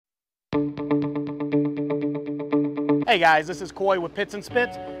Hey guys, this is Coy with Pits and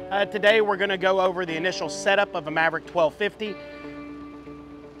Spits. Today we're going to go over the initial setup of a Maverick 1250.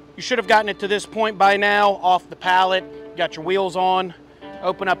 You should have gotten it to this point by now, off the pallet, got your wheels on.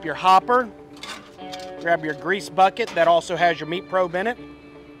 Open up your hopper, grab your grease bucket that also has your meat probe in it.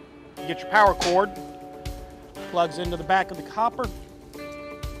 Get your power cord, plugs into the back of the hopper,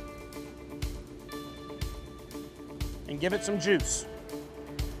 and give it some juice.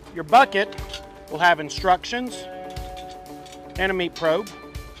 Your bucket will have instructions and a meat probe.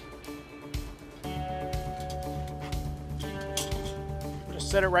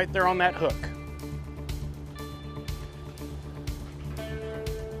 Just set it right there on that hook.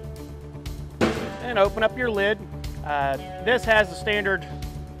 And open up your lid. This has the standard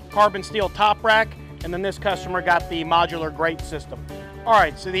carbon steel top rack, and then this customer got the modular grate system. All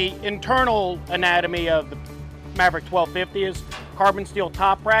right, so the internal anatomy of the Maverick 1250 is carbon steel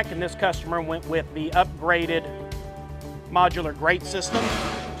top rack, and this customer went with the upgraded modular grate system.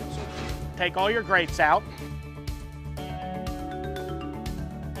 So take all your grates out.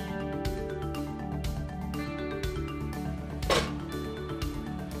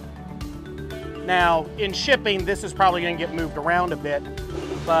 Now, in shipping, this is probably going to get moved around a bit,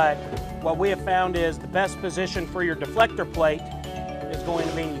 but what we have found is the best position for your deflector plate is going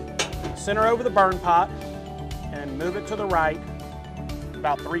to be center over the burn pot and move it to the right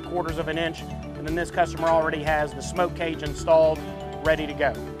about 3/4 of an inch. And then this customer already has the smoke cage installed, ready to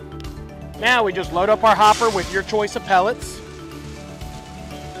go. Now we just load up our hopper with your choice of pellets.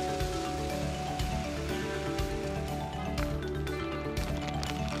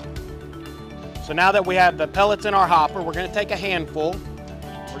 So now that we have the pellets in our hopper, we're going to take a handful.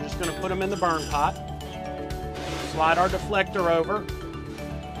 We're just going to put them in the burn pot. Slide our deflector over.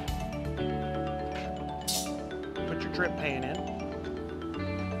 Put your drip pan in.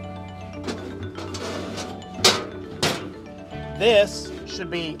 This should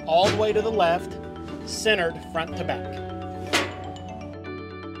be all the way to the left, centered front to back.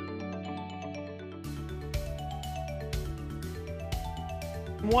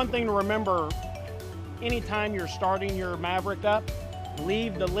 One thing to remember, anytime you're starting your Maverick up,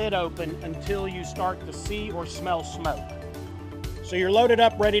 leave the lid open until you start to see or smell smoke. So you're loaded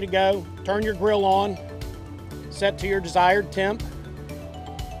up, ready to go. Turn your grill on, set to your desired temp.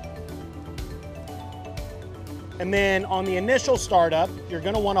 And then on the initial startup, you're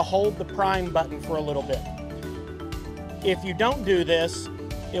going to want to hold the prime button for a little bit. If you don't do this,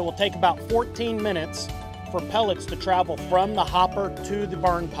 it will take about 14 minutes for pellets to travel from the hopper to the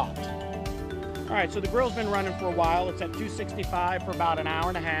burn pot. All right, so the grill's been running for a while. It's at 265 for about an hour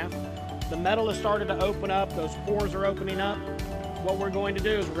and a half. The metal has started to open up. Those pores are opening up. What we're going to do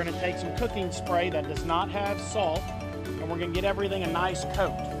is we're going to take some cooking spray that does not have salt, and we're going to get everything a nice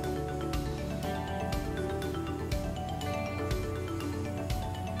coat.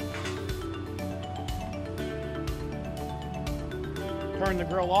 Turn the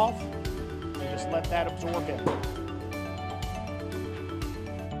grill off and just let that absorb in.